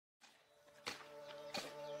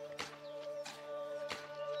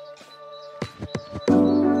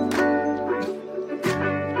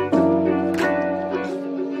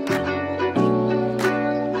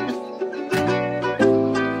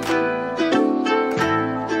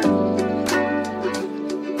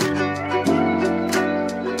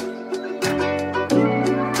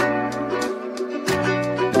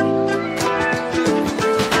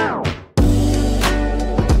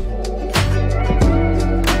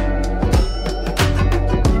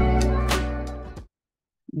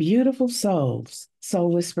Beautiful souls.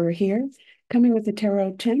 Soul Whisperer here, coming with the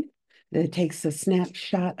tarot temp that takes a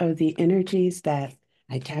snapshot of the energies that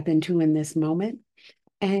I tap into in this moment.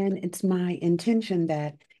 And it's my intention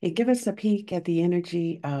that it give us a peek at the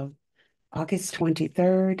energy of August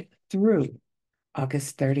 23rd through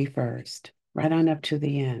August 31st, right on up to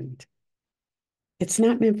the end. It's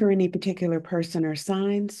not meant for any particular person or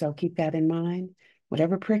sign, so keep that in mind.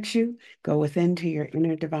 Whatever pricks you, go within to your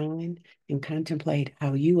inner divine and contemplate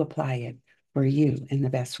how you apply it for you in the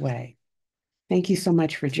best way. Thank you so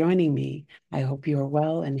much for joining me. I hope you are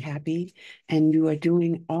well and happy, and you are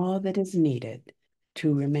doing all that is needed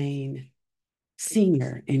to remain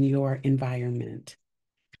senior in your environment.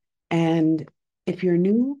 And if you're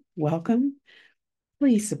new, welcome.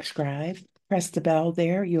 Please subscribe. Press the bell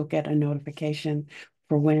there. You'll get a notification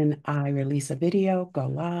for when I release a video, go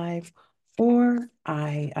live, or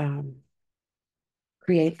I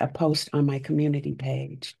create a post on my community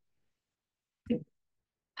page.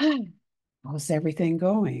 How's everything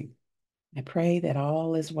going? I pray that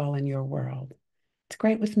all is well in your world. It's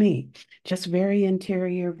great with me. Just very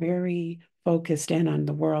interior, very focused in on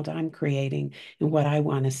the world I'm creating and what I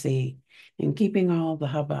want to see, and keeping all the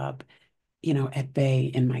hubbub, at bay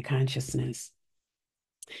in my consciousness.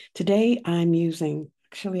 Today I'm using,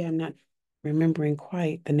 actually, I'm not remembering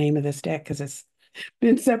quite the name of this deck because it's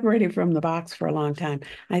been separated from the box for a long time.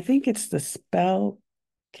 I think it's the spell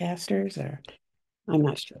casters, or I'm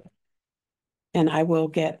not sure. And I will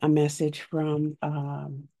get a message from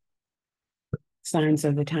Signs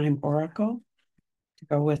of the Time Oracle to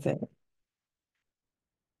go with it.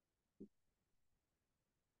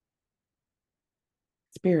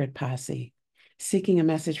 Spirit Posse, seeking a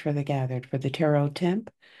message for the gathered for the Tarot Temp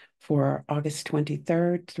for August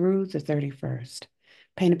 23rd through the 31st.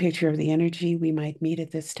 Paint a picture of the energy we might meet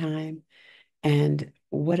at this time and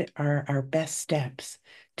what are our best steps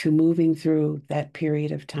to moving through that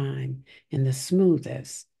period of time in the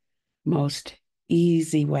smoothest, most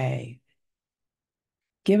easy way.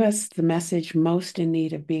 Give us the message most in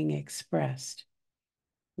need of being expressed,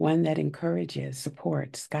 one that encourages,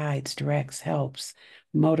 supports, guides, directs, helps,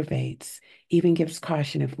 motivates, even gives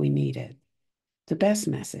caution if we need it. The best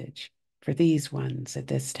message for these ones at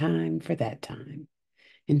this time for that time,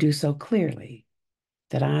 and do so clearly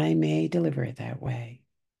that I may deliver it that way.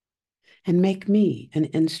 And make me an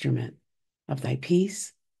instrument of thy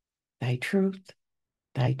peace, thy truth,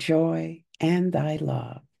 thy joy, and thy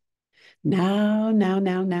love. Now, now,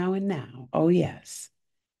 now, now, and now. Oh, yes.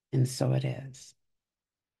 And so it is.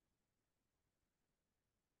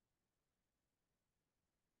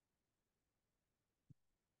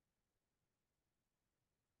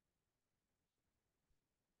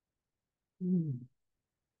 Mm.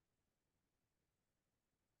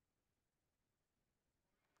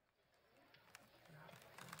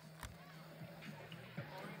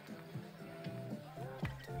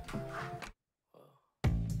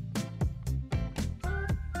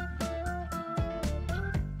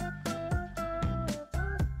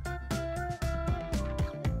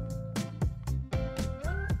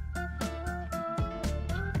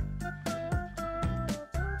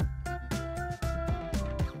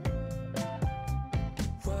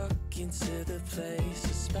 Into the place,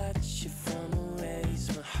 a spot you from a race.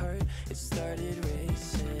 My heart, it started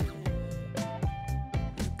racing.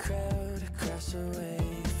 The crowd across the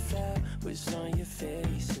way, flowers on your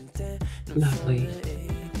face, and then Lovely. from the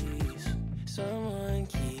 80s, someone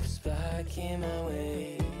keeps blocking my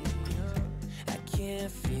way. I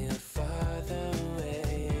can't feel farther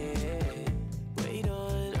away. Wait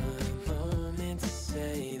on a moment to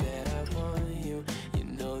say that I want you. You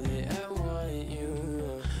know that I want you.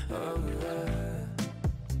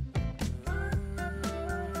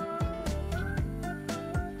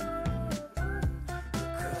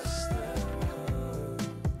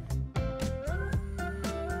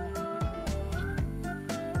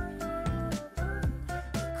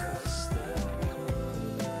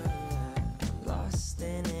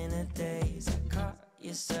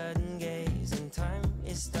 Sudden gaze and time,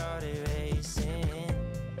 it started racing,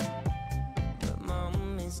 but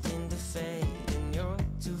moments tend to fade and you're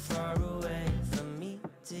too far away from me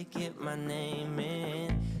to get my name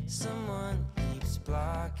in. Someone keeps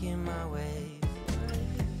blocking my way.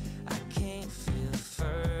 I can't feel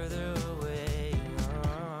further away.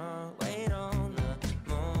 Wait on a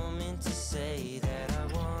moment to say that I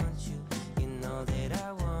want you. You know that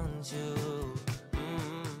I want you.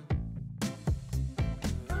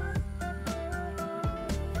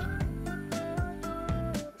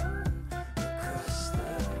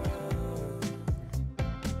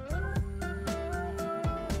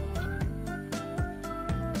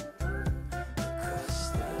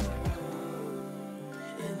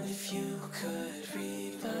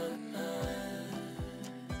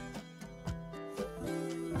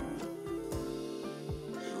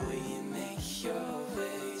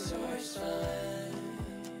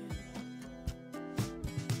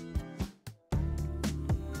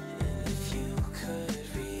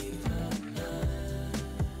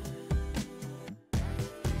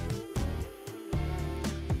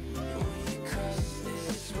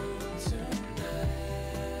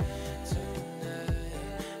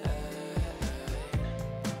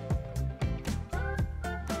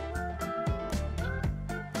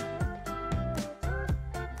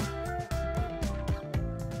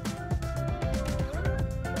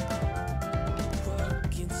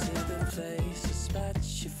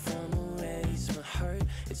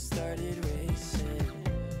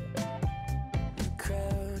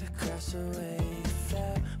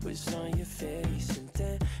 was on your face, and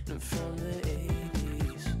then I'm from the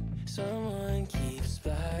 80s. Someone keeps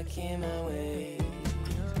blocking my way.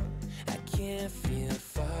 I can't feel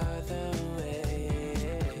farther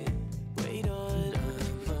away. Wait on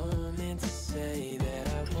a moment to say that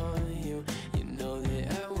I want you. You know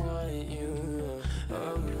that I want you.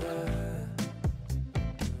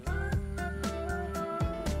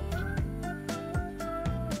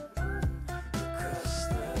 Across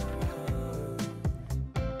the road.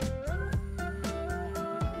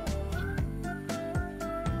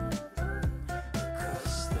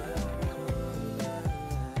 Across the road.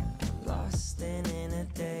 Lost and in a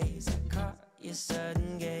daze, I caught your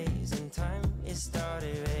sudden gaze, and time it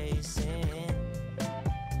started racing.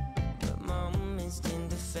 But moments tend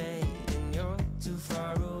to fade, and you're too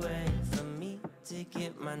far away from me to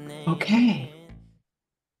get my name. Okay.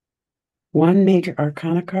 One major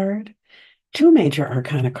arcana card, two major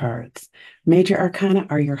arcana cards. Major arcana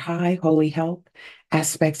are your high holy help,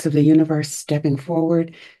 aspects of the universe stepping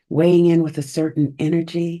forward, weighing in with a certain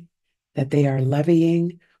energy that they are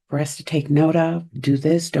levying for us to take note of. Do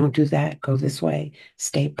this, don't do that, go this way,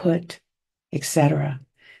 stay put, etc.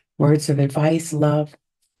 Words of advice, love,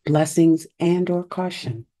 blessings, and or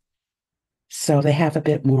caution. So they have a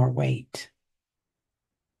bit more weight.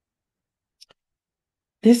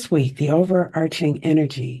 This week, the overarching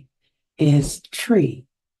energy is tree,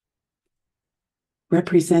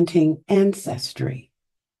 representing ancestry.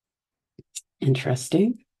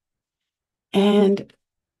 Interesting. And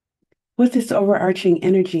what this overarching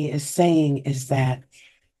energy is saying is that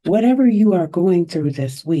whatever you are going through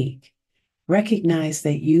this week, recognize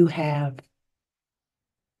that you have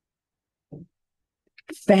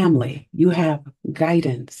family, you have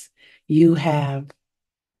guidance, you have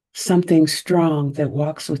something strong that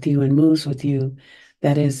walks with you and moves with you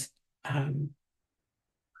that is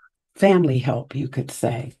family help, you could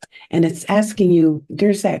say. And it's asking you,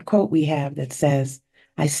 there's that quote we have that says,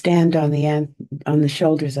 I stand on the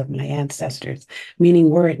shoulders of my ancestors, meaning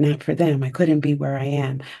were it not for them, I couldn't be where I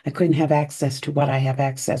am. I couldn't have access to what I have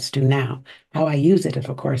access to now. How I use it,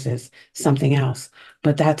 of course, is something else.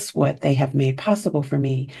 But that's what they have made possible for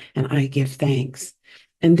me, and I give thanks.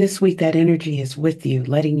 And this week, that energy is with you,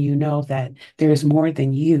 letting you know that there is more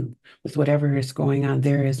than you with whatever is going on.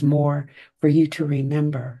 There is more for you to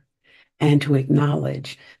remember and to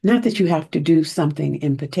acknowledge. Not that you have to do something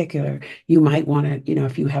in particular. You might want to,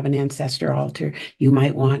 if you have an ancestor altar, you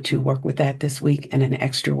might want to work with that this week in an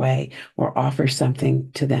extra way or offer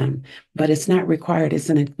something to them. But it's not required.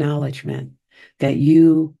 It's an acknowledgement that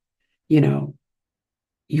you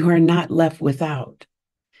are not left without.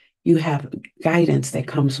 You have guidance that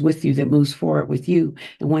comes with you, that moves forward with you.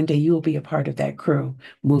 And one day you will be a part of that crew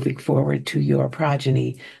moving forward to your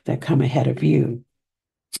progeny that come ahead of you.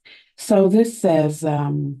 So this says,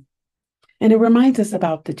 and it reminds us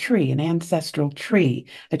about the tree, an ancestral tree.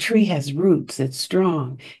 A tree has roots, it's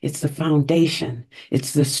strong, it's the foundation,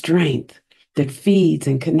 it's the strength that feeds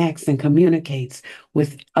and connects and communicates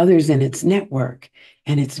with others in its network.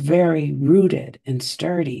 And it's very rooted and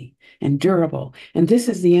sturdy and durable. And this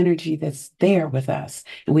is the energy that's there with us.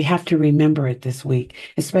 And we have to remember it this week,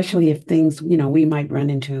 especially if things, we might run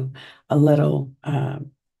into a little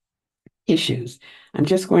issues. I'm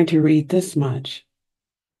just going to read this much.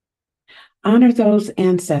 Honor those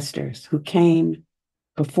ancestors who came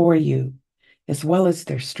before you, as well as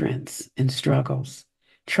their strengths and struggles,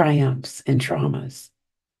 triumphs and traumas.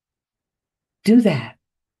 Do that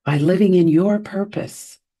by living in your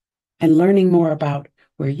purpose and learning more about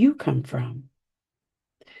where you come from.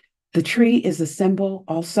 The tree is a symbol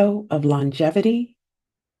also of longevity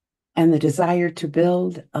and the desire to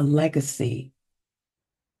build a legacy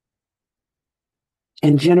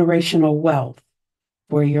and generational wealth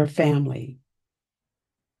for your family.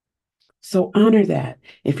 So honor that.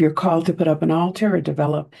 If you're called to put up an altar or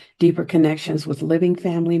develop deeper connections with living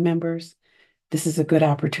family members, this is a good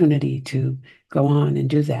opportunity to go on and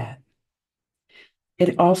do that.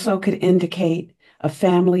 It also could indicate a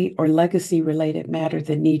family or legacy related matter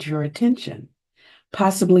that needs your attention,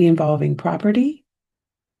 possibly involving property,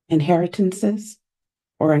 inheritances,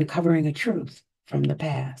 or uncovering a truth from the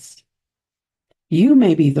past. You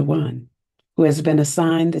may be the one who has been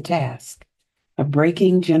assigned the task of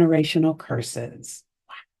breaking generational curses.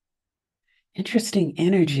 Wow. Interesting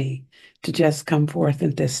energy to just come forth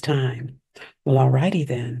at this time. Well, alrighty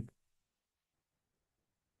then.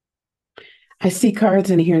 I see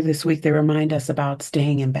cards in here this week that remind us about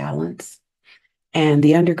staying in balance. And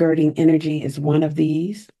the undergirding energy is one of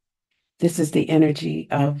these. This is the energy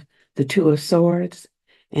of the Two of Swords.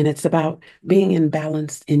 And it's about being in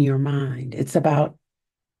balance in your mind. It's about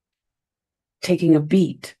taking a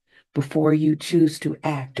beat before you choose to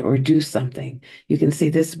act or do something. You can see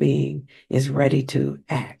this being is ready to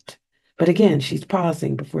act. But again, she's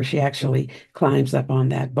pausing before she actually climbs up on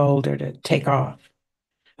that boulder to take off.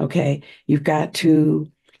 Okay. You've got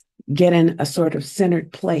to get in a sort of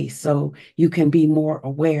centered place so you can be more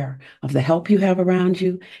aware of the help you have around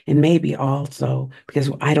you. And maybe also, because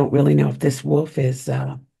I don't really know if this wolf is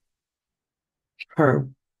her,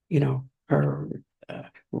 her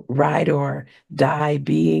ride or die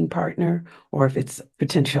being partner, or if it's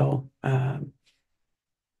potential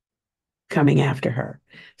coming after her.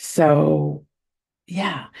 So,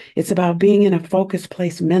 yeah, it's about being in a focused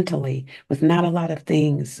place mentally with not a lot of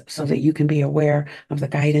things so that you can be aware of the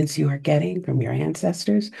guidance you are getting from your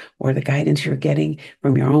ancestors or the guidance you're getting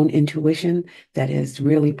from your own intuition that is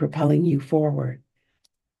really propelling you forward.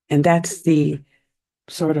 And that's the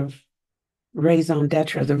sort of raison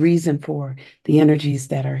d'etre, the reason for the energies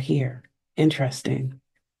that are here. Interesting.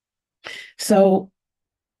 So,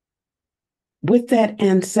 with that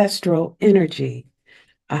ancestral energy,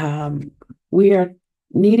 um, we are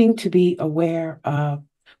needing to be aware of,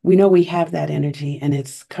 we know we have that energy and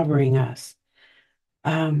it's covering us.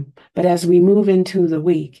 But as we move into the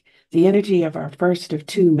week, the energy of our first of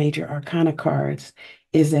two major arcana cards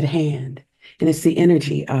is at hand, and it's the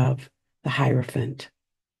energy of the Hierophant.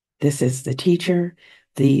 This is the teacher,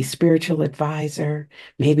 the spiritual advisor.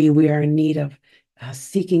 Maybe we are in need of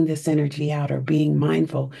seeking this energy out or being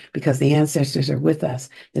mindful because the ancestors are with us,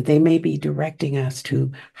 that they may be directing us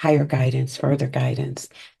to higher guidance, further guidance.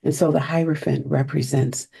 And so the Hierophant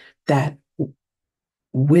represents that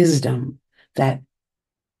wisdom, that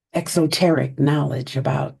exoteric knowledge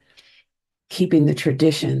about keeping the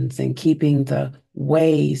traditions and keeping the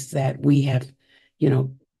ways that we have, you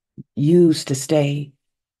know, used to stay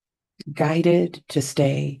guided, to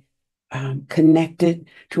stay connected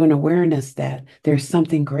to an awareness that there's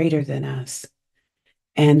something greater than us.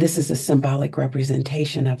 And this is a symbolic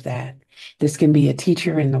representation of that. This can be a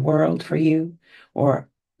teacher in the world for you, or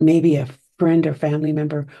maybe a friend or family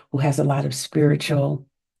member who has a lot of spiritual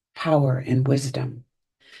power and wisdom.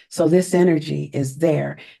 So this energy is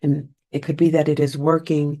there, and it could be that it is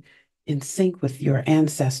working in sync with your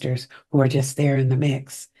ancestors who are just there in the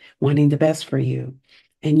mix, wanting the best for you.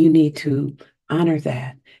 And you need to honor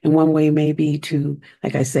that. And one way may be to,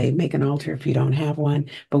 like I say, make an altar if you don't have one.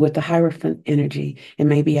 But with the Hierophant energy, it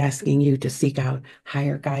may be asking you to seek out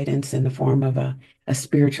higher guidance in the form of a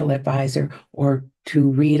spiritual advisor, or to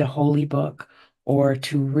read a holy book, or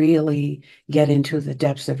to really get into the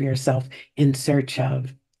depths of yourself in search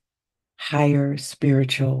of higher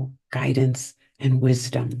spiritual guidance and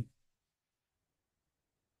wisdom.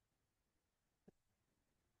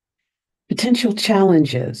 Potential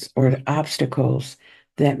challenges or obstacles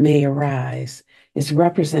that may arise is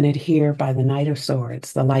represented here by the Knight of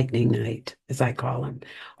Swords, the Lightning Knight, as I call him.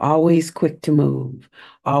 Always quick to move,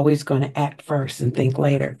 always going to act first and think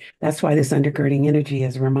later. That's why this undergirding energy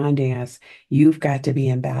is reminding us you've got to be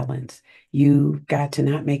in balance. You've got to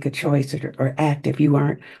not make a choice or act if you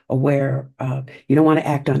aren't aware of, you don't want to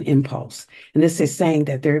act on impulse. And this is saying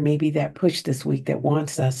that there may be that push this week that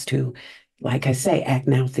wants us to, like I say, act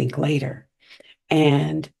now, think later.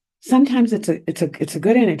 And sometimes it's a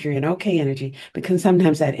good energy, an okay energy, because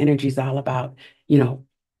sometimes that energy is all about, you know,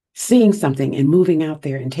 seeing something and moving out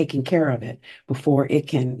there and taking care of it before it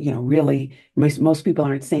can, really, most people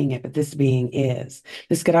aren't seeing it, but this being is.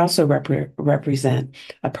 This could also represent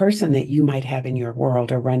a person that you might have in your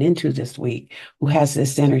world or run into this week who has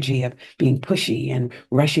this energy of being pushy and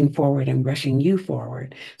rushing forward and rushing you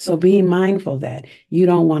forward. So being mindful that you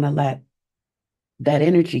don't want to let that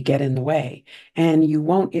energy get in the way. And you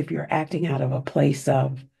won't if you're acting out of a place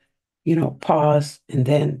of, pause and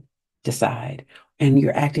then decide. And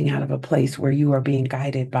you're acting out of a place where you are being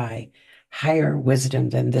guided by higher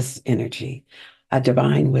wisdom than this energy, a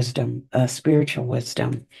divine wisdom, a spiritual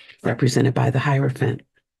wisdom represented by the Hierophant.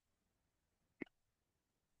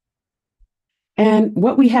 And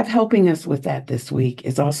what we have helping us with that this week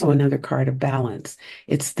is also another card of balance.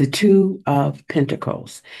 It's the Two of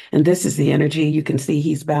Pentacles. And this is the energy. You can see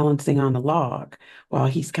he's balancing on a log while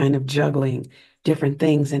he's kind of juggling different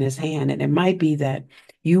things in his hand. And it might be that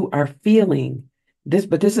you are feeling this,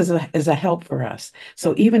 but this is a help for us.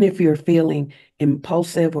 So even if you're feeling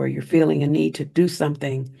impulsive or you're feeling a need to do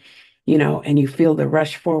something, and you feel the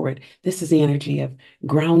rush forward, this is the energy of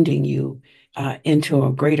grounding you into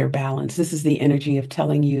a greater balance. This is the energy of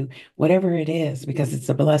telling you whatever it is, because it's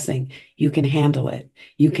a blessing, you can handle it.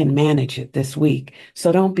 You can manage it this week.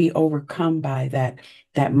 So don't be overcome by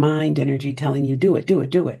that mind energy telling you, do it, do it,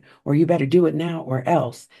 do it, or you better do it now or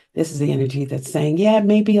else. This is the energy that's saying, yeah, it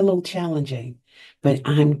may be a little challenging, but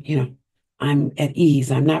I'm at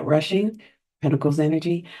ease. I'm not rushing. Pentacles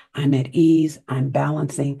energy. I'm at ease. I'm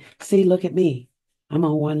balancing. See, look at me. I'm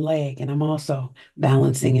on one leg and I'm also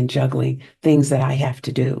balancing and juggling things that I have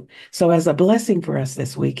to do. So, as a blessing for us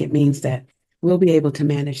this week, it means that we'll be able to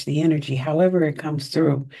manage the energy however it comes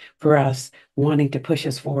through for us, wanting to push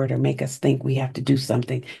us forward or make us think we have to do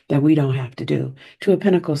something that we don't have to do. Two of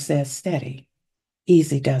Pentacles says steady,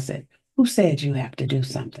 easy does it. Who said you have to do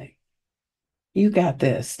something? You got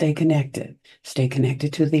this. Stay connected. Stay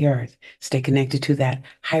connected to the earth. Stay connected to that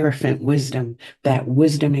Hierophant wisdom, that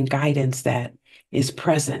wisdom and guidance that is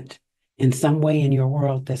present in some way in your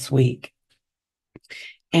world this week.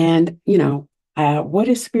 And, what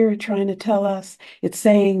is Spirit trying to tell us? It's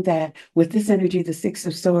saying that with this energy, the Six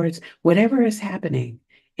of Swords, whatever is happening,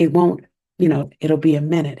 it won't, it'll be a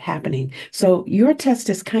minute happening. So your test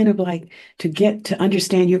is kind of like to get to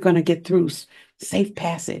understand you're going to get through safe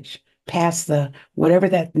passage, past the whatever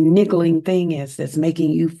that niggling thing is that's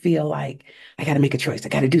making you feel like, I got to make a choice. I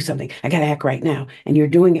got to do something. I got to act right now. And you're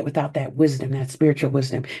doing it without that wisdom, that spiritual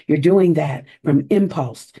wisdom. You're doing that from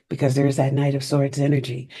impulse because there's that Knight of Swords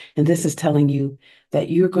energy. And this is telling you that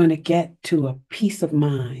you're going to get to a peace of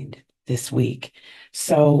mind this week.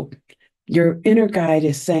 So your inner guide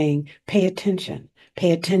is saying, pay attention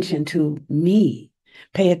to me,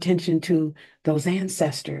 pay attention to those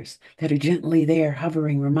ancestors that are gently there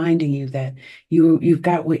hovering, reminding you that you've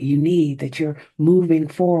got what you need, that you're moving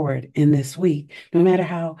forward in this week, no matter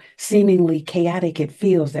how seemingly chaotic it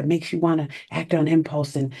feels, that makes you want to act on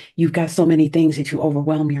impulse and you've got so many things that you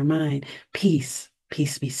overwhelm your mind. Peace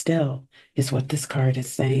be still is what this card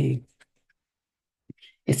is saying.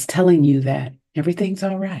 It's telling you that everything's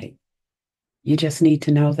all right. You just need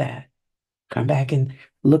to know that. Come back and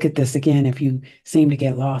look at this again if you seem to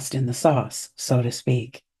get lost in the sauce, so to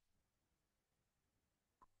speak.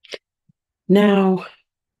 Now,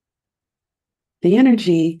 the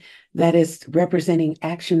energy that is representing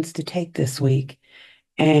actions to take this week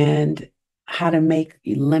and how to make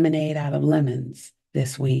lemonade out of lemons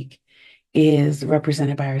this week is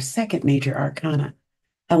represented by our second major arcana,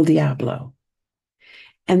 El Diablo.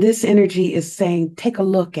 And this energy is saying, take a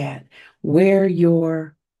look at where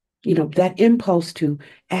that impulse to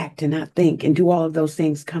act and not think and do all of those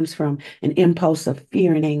things comes from an impulse of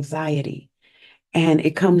fear and anxiety. And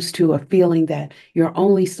it comes to a feeling that your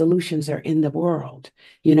only solutions are in the world,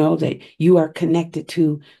 that you are connected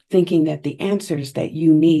to thinking that the answers that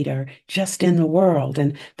you need are just in the world.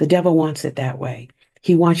 And the devil wants it that way.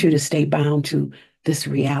 He wants you to stay bound to this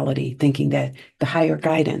reality, thinking that the higher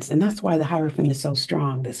guidance, and that's why the Hierophant is so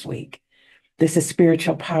strong this week. This is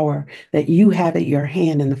spiritual power that you have at your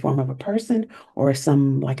hand in the form of a person or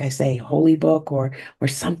some, like I say, holy book or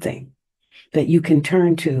something that you can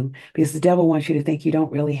turn to because the devil wants you to think you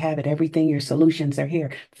don't really have it. Everything, your solutions are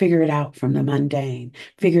here. Figure it out from the mundane.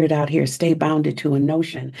 Figure it out here. Stay bounded to a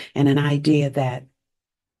notion and an idea that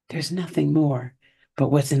there's nothing more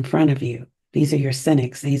but what's in front of you. These are your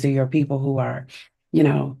cynics. These are your people who are,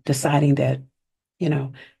 deciding that,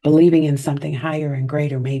 believing in something higher and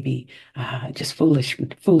greater may be just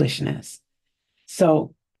foolishness.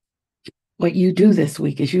 So what you do this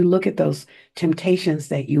week is you look at those temptations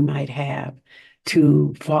that you might have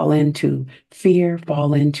to fall into fear,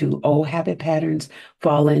 fall into old habit patterns,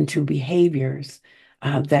 fall into behaviors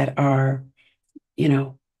that are,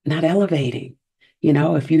 not elevating.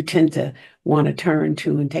 If you tend to want to turn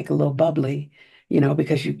to and take a little bubbly,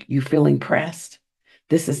 because you feel impressed,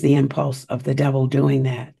 this is the impulse of the devil doing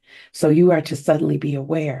that. So you are to suddenly be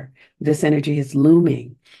aware this energy is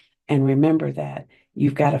looming and remember that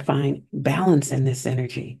you've got to find balance in this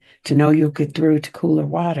energy to know you'll get through to cooler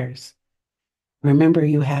waters. Remember,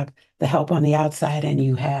 you have the help on the outside and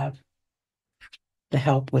you have the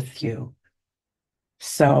help with you.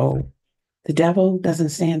 So the devil doesn't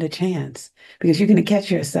stand a chance because you're going to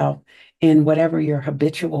catch yourself in whatever your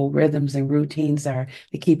habitual rhythms and routines are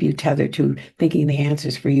to keep you tethered to thinking the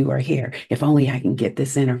answers for you are here. If only I can get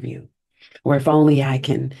this interview, or if only I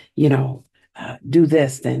can, do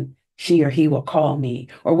this, then she or he will call me,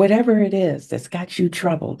 or whatever it is that's got you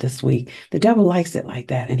troubled this week. The devil likes it like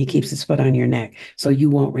that, and he keeps his foot on your neck so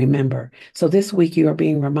you won't remember. So this week you are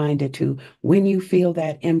being reminded to, when you feel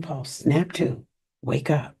that impulse, snap to,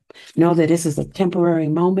 wake up. Know that this is a temporary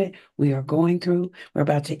moment we are going through. We're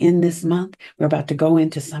about to end this month. We're about to go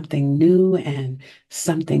into something new and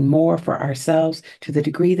something more for ourselves to the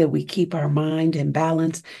degree that we keep our mind in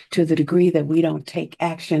balance, to the degree that we don't take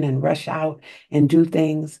action and rush out and do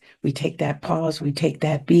things. We take that pause, we take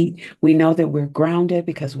that beat. We know that we're grounded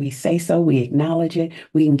because we say so, we acknowledge it.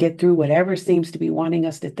 We can get through whatever seems to be wanting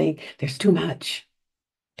us to think there's too much.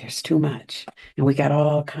 There's too much. And we got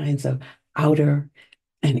all kinds of outer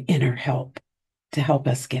and inner help to help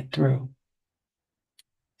us get through.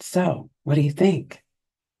 So, what do you think?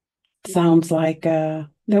 Sounds like there'll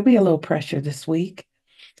be a little pressure this week.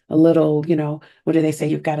 A little, what do they say?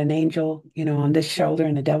 You've got an angel, on this shoulder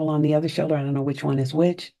and the devil on the other shoulder. I don't know which one is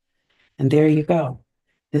which. And there you go.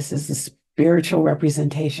 This is the spiritual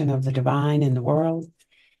representation of the divine in the world.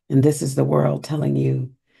 And this is the world telling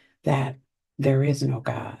you that there is no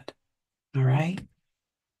God. All right.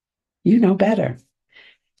 You know better.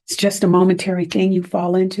 It's just a momentary thing you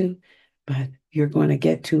fall into, but you're going to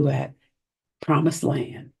get to that promised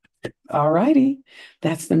land. All righty.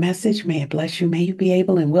 That's the message. May it bless you. May you be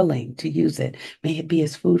able and willing to use it. May it be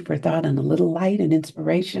as food for thought and a little light and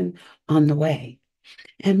inspiration on the way.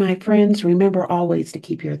 And my friends, remember always to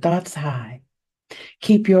keep your thoughts high.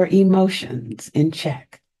 Keep your emotions in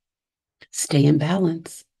check. Stay in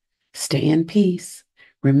balance. Stay in peace.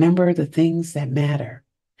 Remember the things that matter.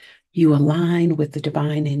 You align with the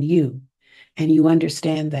divine in you, and you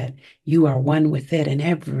understand that you are one with it, and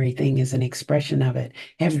everything is an expression of it.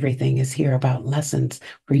 Everything is here about lessons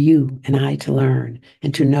for you and I to learn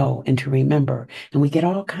and to know and to remember. And we get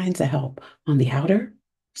all kinds of help on the outer,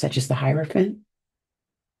 such as the Hierophant,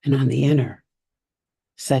 and on the inner,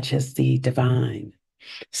 such as the divine.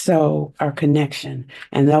 So our connection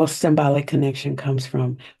and those symbolic connection comes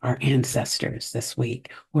from our ancestors this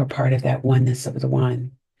week. We're part of that oneness of the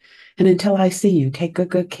one. And until I see you, take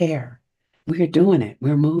good care. We're doing it.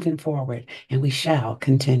 We're moving forward and we shall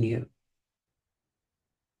continue.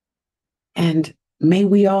 And may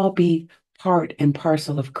we all be part and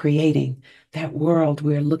parcel of creating that world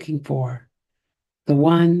we're looking for. The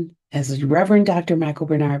one, as Reverend Dr. Michael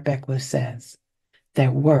Bernard Beckwith says,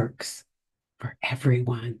 that works for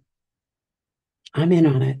everyone. I'm in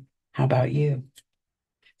on it. How about you?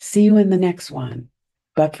 See you in the next one.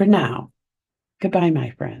 But for now, goodbye,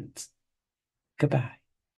 my friends. Goodbye.